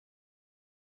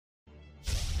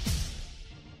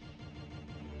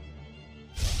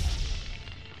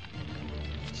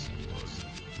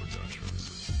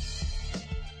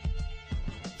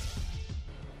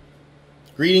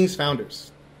Greetings,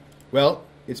 founders. Well,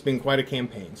 it's been quite a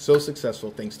campaign, so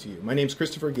successful thanks to you. My name's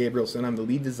Christopher Gabrielson. I'm the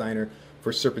lead designer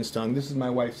for Serpents. This is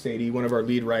my wife, Sadie, one of our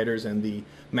lead writers and the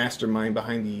mastermind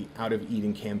behind the Out of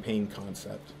Eden campaign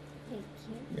concept. Thank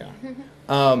you.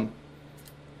 Yeah.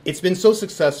 It's been so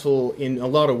successful in a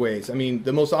lot of ways. I mean,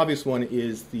 the most obvious one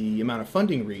is the amount of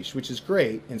funding reached, which is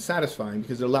great and satisfying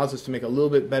because it allows us to make a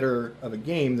little bit better of a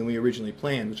game than we originally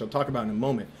planned, which I'll talk about in a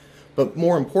moment. But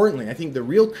more importantly, I think the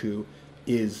real coup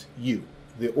is you,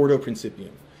 the Ordo Principium,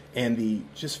 and the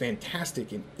just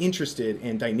fantastic and interested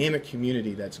and dynamic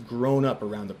community that's grown up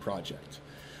around the project.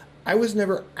 I was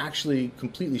never actually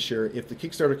completely sure if the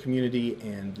Kickstarter community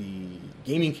and the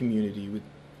gaming community would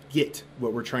get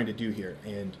what we're trying to do here,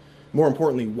 and more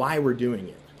importantly, why we're doing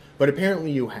it. But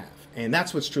apparently you have, and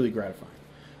that's what's truly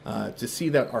gratifying. To see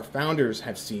that our founders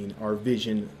have seen our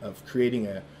vision of creating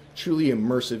a truly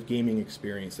immersive gaming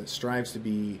experience that strives to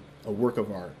be a work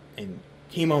of art and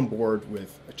came on board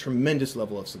with a tremendous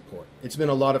level of support. It's been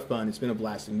a lot of fun, it's been a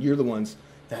blast, and you're the ones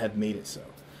that have made it so.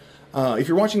 If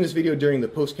you're watching this video during the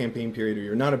post-campaign period or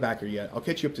you're not a backer yet, I'll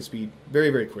catch you up to speed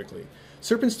very, very quickly.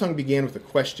 Serpent's Tongue began with a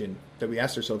question that we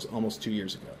asked ourselves almost 2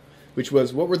 years ago, which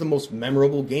was, what were the most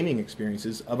memorable gaming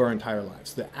experiences of our entire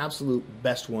lives, the absolute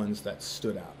best ones that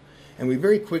stood out? And we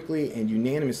very quickly and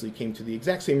unanimously came to the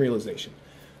exact same realizations.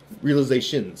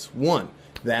 One,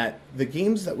 that the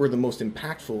games that were the most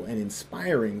impactful and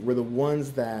inspiring were the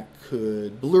ones that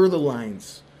could blur the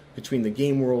lines between the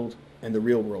game world and the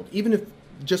real world, even if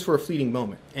just for a fleeting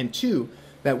moment. And two,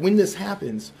 that when this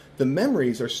happens, the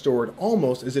memories are stored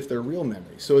almost as if they're real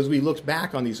memories. So as we looked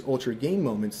back on these ultra game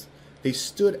moments, they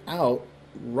stood out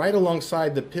right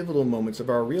alongside the pivotal moments of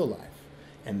our real life.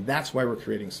 And that's why we're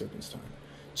creating Serpents Tongue,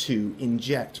 to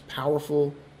inject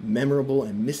powerful, memorable,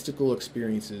 and mystical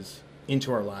experiences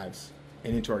into our lives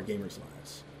and into our gamers'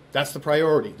 lives. That's the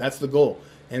priority. That's the goal.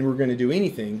 And we're going to do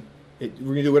anything. We're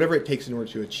going to do whatever it takes in order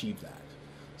to achieve that.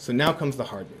 So now comes the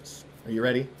hard news. Are you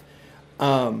ready?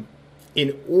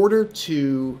 In order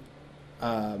to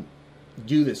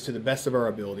do this to the best of our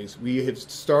abilities, we have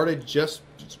started just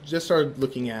started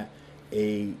looking at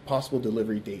a possible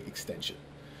delivery date extension.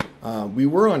 We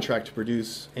were on track to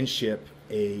produce and ship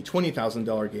a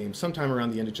 $20,000 game sometime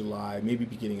around the end of July, maybe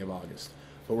beginning of August.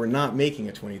 But we're not making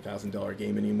a $20,000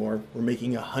 game anymore. We're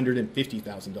making a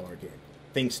 $150,000 game,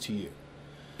 thanks to you.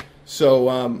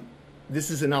 So this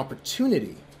is an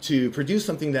opportunity to produce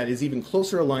something that is even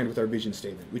closer aligned with our vision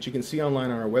statement, which you can see online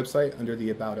on our website under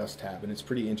the About Us tab, and it's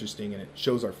pretty interesting and it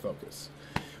shows our focus.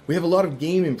 We have a lot of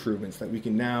game improvements that we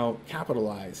can now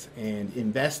capitalize and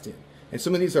invest in. And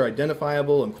some of these are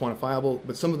identifiable and quantifiable,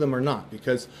 but some of them are not,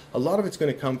 because a lot of it's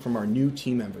going to come from our new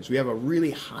team members. We have a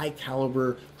really high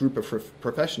caliber group of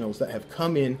professionals that have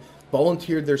come in,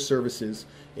 volunteered their services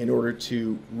in order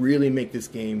to really make this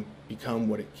game become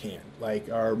what it can.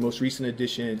 Like our most recent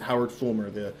addition, Howard Fulmer,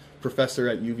 the professor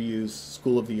at UVU's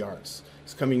School of the Arts,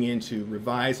 is coming in to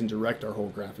revise and direct our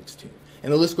whole graphics team.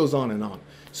 And the list goes on and on.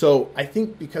 So I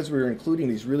think because we're including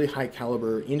these really high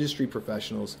caliber industry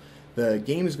professionals, the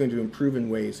game is going to improve in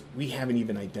ways we haven't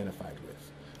even identified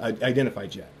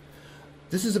yet.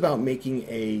 This is about making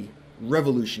a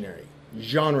revolutionary,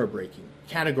 genre-breaking,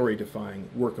 category-defying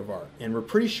work of art, and we're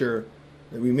pretty sure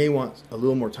that we may want a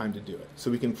little more time to do it,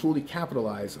 so we can fully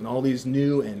capitalize on all these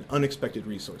new and unexpected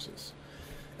resources.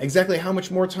 Exactly how much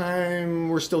more time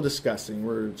we're still discussing.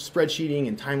 We're spreadsheeting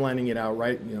and timelining it out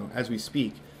as we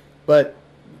speak, but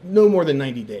no more than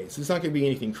 90 days. It's not going to be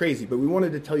anything crazy, but we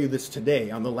wanted to tell you this today,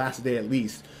 on the last day at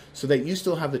least, so that you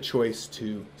still have the choice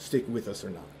to stick with us or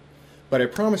not. But I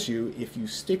promise you, if you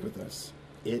stick with us,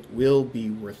 it will be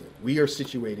worth it. We are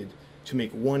situated to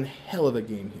make one hell of a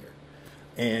game here,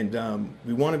 and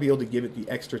we want to be able to give it the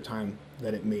extra time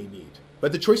that it may need.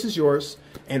 But the choice is yours,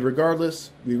 and regardless,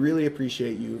 we really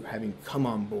appreciate you having come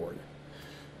on board.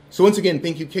 So once again,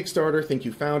 thank you Kickstarter, thank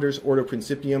you founders, Ordo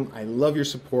Principium. I love your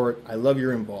support, I love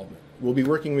your involvement. We'll be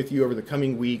working with you over the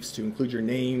coming weeks to include your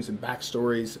names and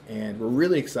backstories, and we're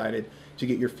really excited to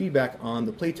get your feedback on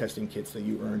the playtesting kits that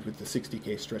you earned with the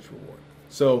 60K stretch reward.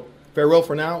 So farewell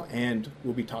for now, and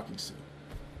we'll be talking soon.